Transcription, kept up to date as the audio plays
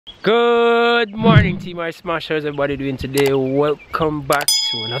Good morning, team Ismash. How's everybody doing today? Welcome back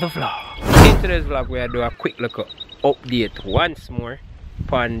to another vlog. In today's vlog, we are doing a quick look update once more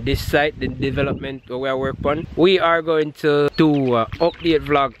on this site, the development where we are working on. We are going to do an update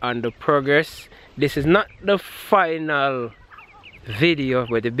vlog on the progress. This is not the final video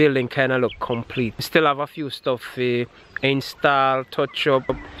where the building kind of look complete. We still have a few stuff to install, touch up,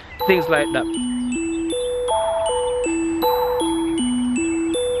 things like that.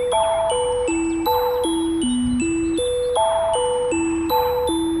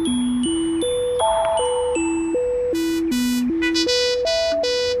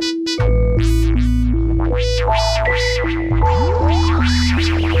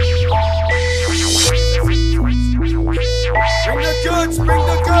 Bring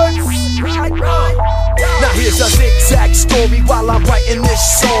the goods. Now here's a zigzag story while I'm writing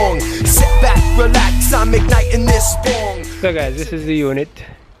this song. Sit back, relax, I'm igniting this bong. So guys, this is the unit.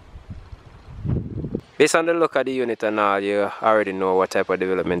 Based on the look at the unit and all, you already know what type of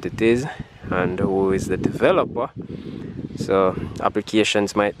development it is and who is the developer. So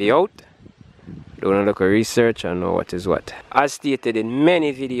applications might be out. Don't look at research and know what is what. As stated in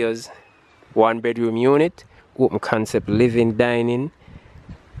many videos, 1-bedroom unit, open concept living, dining,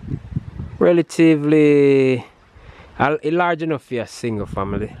 relatively large enough for a single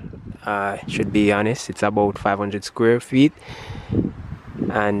family. Should be honest, it's about 500 square feet,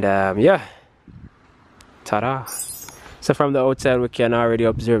 and yeah, ta-da. So from the outside we can already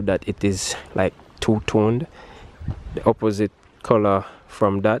observe that it is like two-toned, the opposite color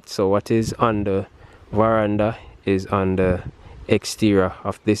from that. So what is on the veranda is on the exterior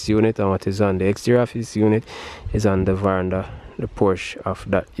of this unit, and what is on the exterior of this unit is on the veranda, the porch of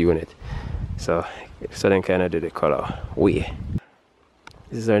that unit. So then kind of do the color way.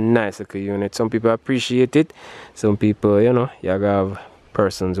 This is a nice little unit. Some people appreciate it, some people, you know, you have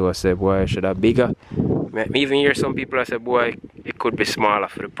persons who say, boy, I should have bigger. Me even hear some people who say, boy, it could be smaller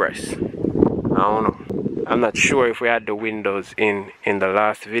for the price. I don't know. I'm not sure if we had the windows in the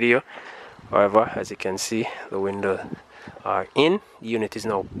last video. However, as you can see, the windows are in. The unit is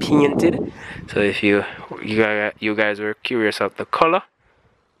now painted. So if you guys were curious of the color,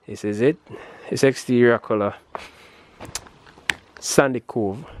 this is it. It's exterior color, sandy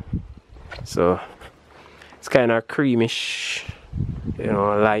cove. So it's kind of creamish, you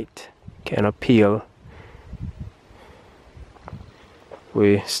know, light, kind of pale.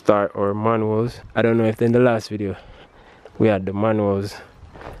 We start our manuals. I don't know if in the last video we had the manuals.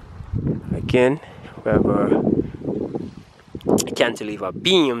 Again, we have our cantilever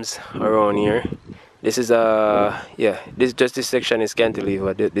beams around here. This is a, yeah, this section is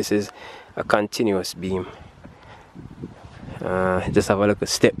cantilever. This is a continuous beam. Just have a look at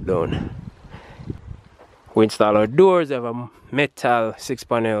step down. We install our doors. We have a metal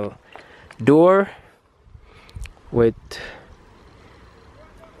 6-panel door with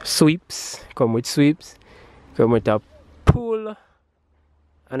sweeps. Come with sweeps. Come with a pull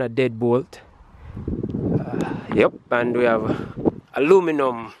and a deadbolt. Yep, and we have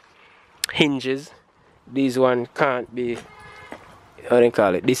aluminum hinges. These one can't be, how do you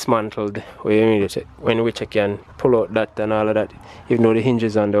call it, dismantled. When we can pull out that and all of that, even though the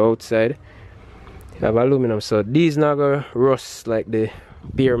hinges on the outside. You have aluminum, so these not gonna rust like the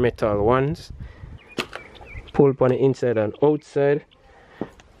bare metal ones. Pull up on the inside and outside.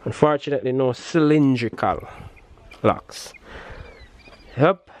 Unfortunately, no cylindrical locks.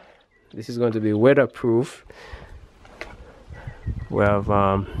 Yep, this is going to be weatherproof. We have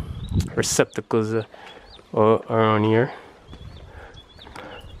receptacles around here.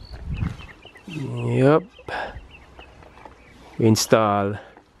 Yep. We install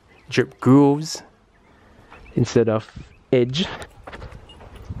drip grooves instead of edge.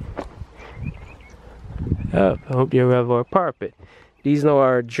 Yep. I hope you have our parapet. These now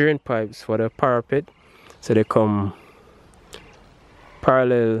are drain pipes for the parapet, so they come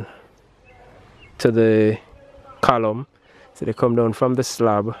parallel to the column. So they come down from the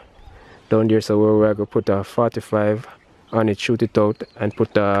slab down there, so we're going to put a 45 on it, shoot it out, and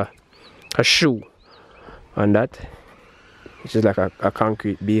put a shoe on that, which is like a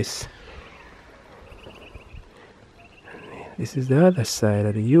concrete base. This is the other side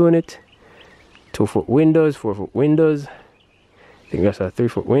of the unit. 2-foot windows, 4-foot windows. I think that's a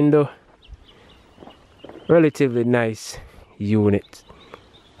 3-foot window. Relatively nice unit.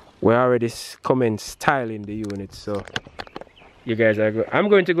 We already commenced styling the unit, so you guys are I'm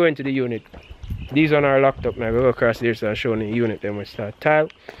going to go into the unit. These one are locked up now. I go across there, so I'm showing the unit, then we start tile.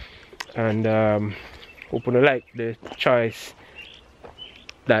 And hoping to like the choice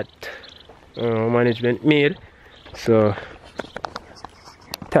that management made. So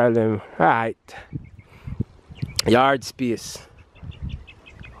tell them, right, yard space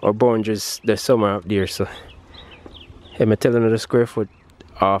or boundaries the summer up there, so I'm telling you the square foot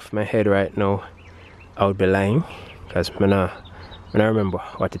off my head right now. I would be lying because I don't remember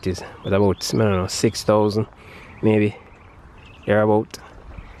what it is, but about, I don't know, 6,000 maybe, thereabout.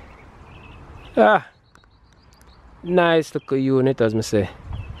 Nice little unit, as I say.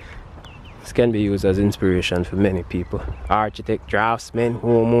 This can be used as inspiration for many people. Architect, draftsmen,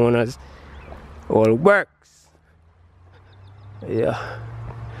 homeowners, all works. Yeah.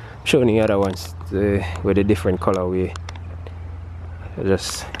 Showing the other ones with a different colorway.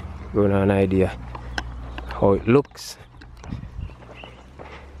 Just going on an idea how it looks.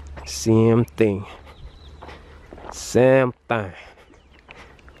 Same thing. Same thing.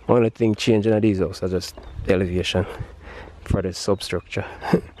 Only thing changing at these houses are just elevation for the substructure.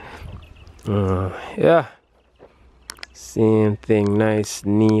 Yeah. Same thing. Nice,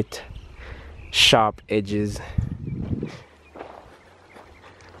 neat, sharp edges.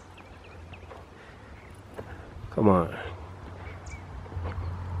 Come on.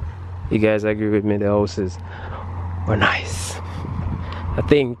 You guys agree with me? The houses were nice. I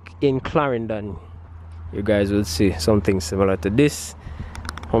think in Clarendon, you guys will see something similar to this.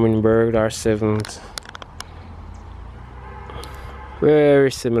 Hummingbird R7s.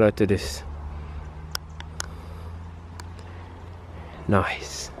 Very similar to this.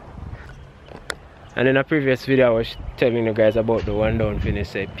 Nice. And in a previous video, I was telling you guys about the one down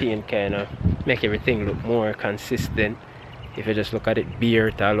finish. Paint kind of make everything look more consistent. If you just look at it bare,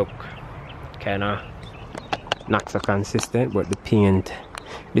 it'll look kind of not so consistent, but the paint,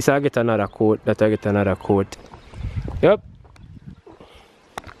 this I get another coat, that I get another coat. Yep.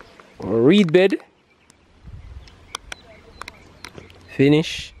 Reed bed.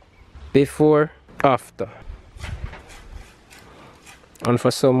 Finish. Before, after. And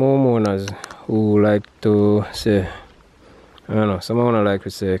for some homeowners who like to say, I don't know, some homeowners like to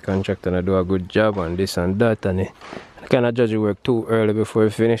say contractor and do a good job and this and that, and they kind of judge your work too early before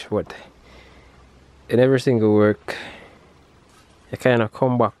you finish, but in every single work, you kind of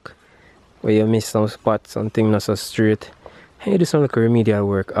come back where you miss some spots, something not so straight, and you do some like remedial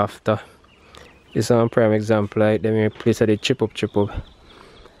work after. This is one prime example, like them here place the chip up,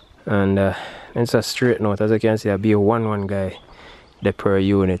 and it's a straight note. As you can see, I'll be a 1-1 guy the per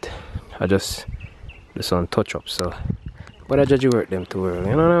unit. I just do some touch up, so but I judge you work them too early,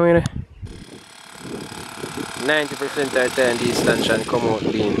 you know what I mean? 90% of the time these stanchions come out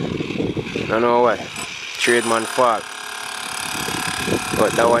clean. I don't know why. Trademan fault.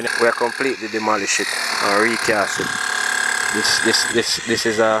 But that one we're completely demolish it and recast it. This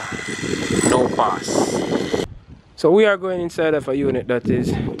is a no pass. So we are going inside of a unit that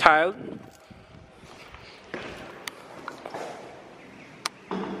is tiled.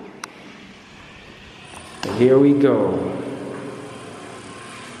 And here we go.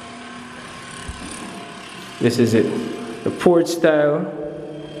 This is it. The porch style,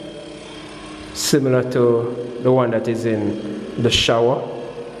 similar to the one that is in the shower.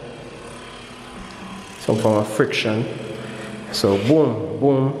 Some form of friction. So boom,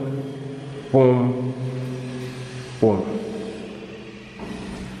 boom, boom, boom.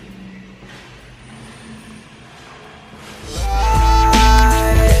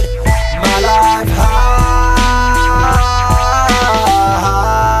 My life high.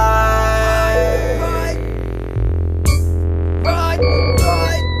 Right.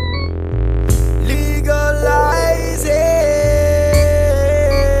 Legalize it.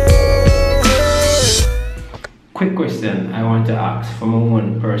 Quick question I want to ask from my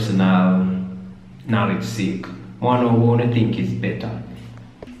own personal knowledge sake. One who wanna think is better.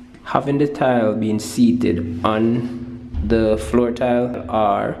 Having the tile being seated on the floor tile,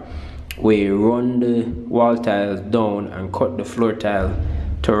 or we run the wall tiles down and cut the floor tile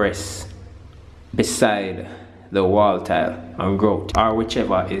to rest beside the wall tile and grout, or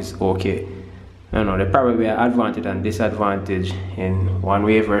whichever is okay. I know there probably an advantage and disadvantage in one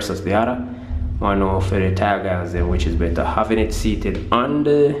way versus the other. I know for the tile guys then which is better, having it seated on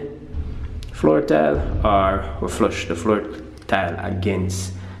the floor tile or we flush the floor tile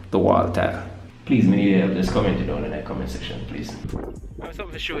against the wall tile. Please, me need help. Just comment it down in the comment section, please. I have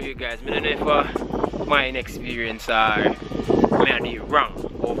something to show you guys. I don't know if my experience or I did it wrong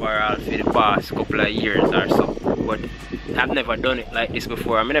overall for the past couple of years or so, but I've never done it like this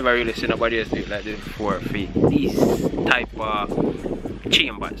before. I've never really seen nobody else do it like this before for these type of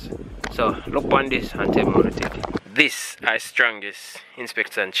chambers. So look on this and tell me what to take it. This is the strongest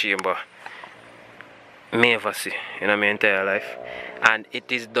inspection chamber I ever see in my entire life, and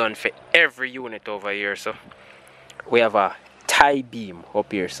it is done for every unit over here. So we have a tie beam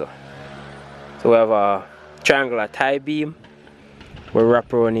up here. So we have a triangular tie beam. We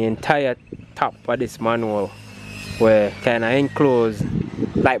wrap around the entire top of this manual, where kind of enclose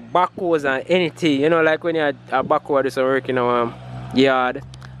like backhoes and anything, you know, like when you have a backhoe that's working in a yard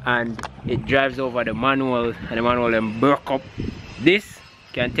and it drives over the manual and the manual then break up. This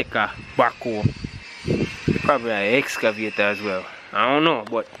can take a backhoe, probably an excavator as well. I don't know,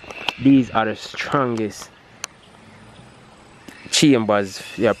 but these are the strongest chambers,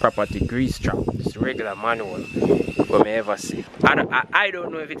 yeah, property grease trap. It's regular manual what I ever see. I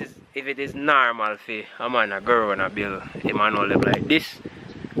don't know if it is normal for a man or girl when I build a manual like this,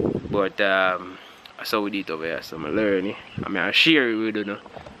 but I saw we did it over here, so I'm learning. I mean, I share it with you,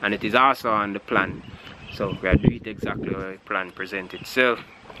 and it is also on the plan. So we do it exactly how the plan presents itself.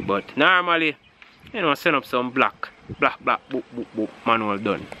 But normally, you know, send up some black, boop, manual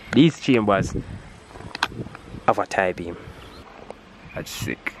done. These chambers have a tie beam. That's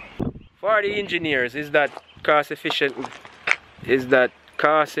sick. For the engineers, is that cost efficient? Is that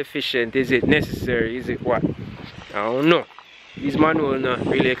cost efficient? Is it necessary? Is it what? I don't know. These manual not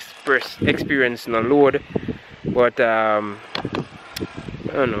really experience no load, but I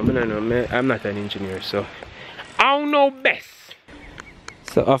don't know. I'm not an engineer, so I don't know best.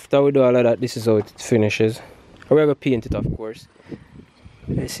 So after we do all of that, this is how it finishes. We're gonna paint it, of course.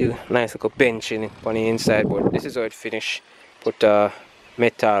 You see, nice little bench in it on the inside, but this is how it finished. Put a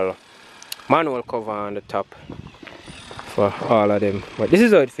metal manual cover on the top for all of them. But this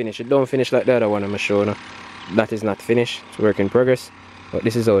is how it finished. It don't finish like the other one I'm showing you. That is not finished. It's work in progress. But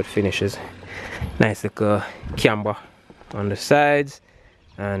this is how it finishes. Nice little camber on the sides,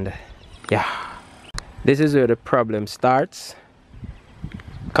 and yeah, this is where the problem starts.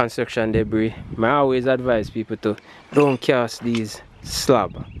 Construction debris. I always advise people to don't cast these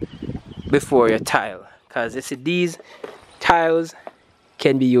slab before you tile, because you see these tiles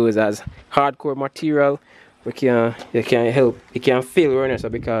can be used as hardcore material. You can fill running, so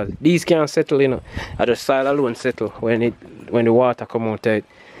because these can't settle, you know, at the soil alone settle when the water come out of it.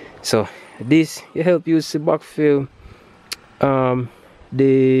 So this you help use to backfill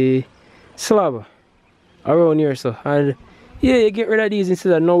the slab around here. So, and yeah, you get rid of these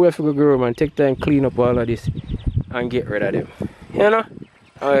instead of nowhere for go grow, and take time clean up all of this and get rid of them. You know,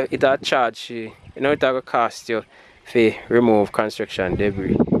 it'll charge you, you know, it'll cost you to remove construction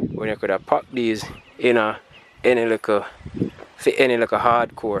debris when you could have packed these in any little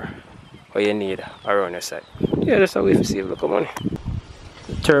hardcore what you need around your site. Yeah, that's how we save a little money.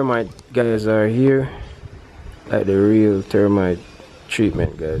 The termite guys are here, like the real termite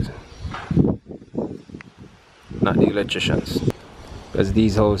treatment guys, not the electricians, because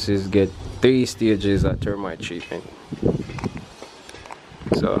these houses get 3 stages of termite treatment.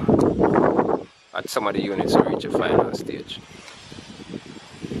 So at some of the units will reach a final stage.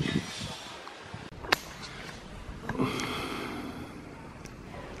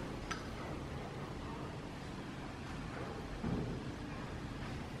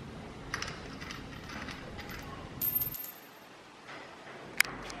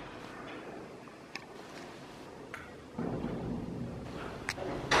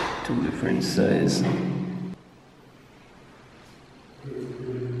 Two different sizes.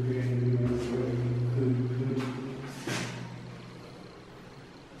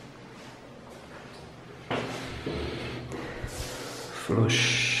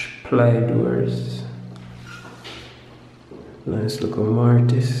 Flush ply doors. Nice little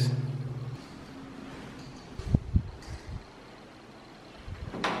mortise.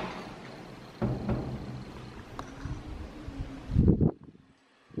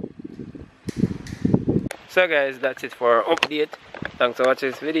 So guys, that's it for our update. Thanks for watching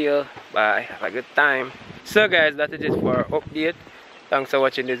this video. Bye, have a good time. So guys, that is it for our update. Thanks for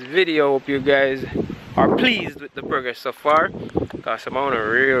watching this video. Hope you guys are pleased with the progress so far, because I'm on a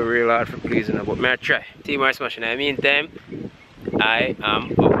real hard for pleasing, but may I try. Team Ismash, in the meantime, I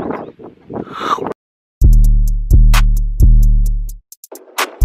am out.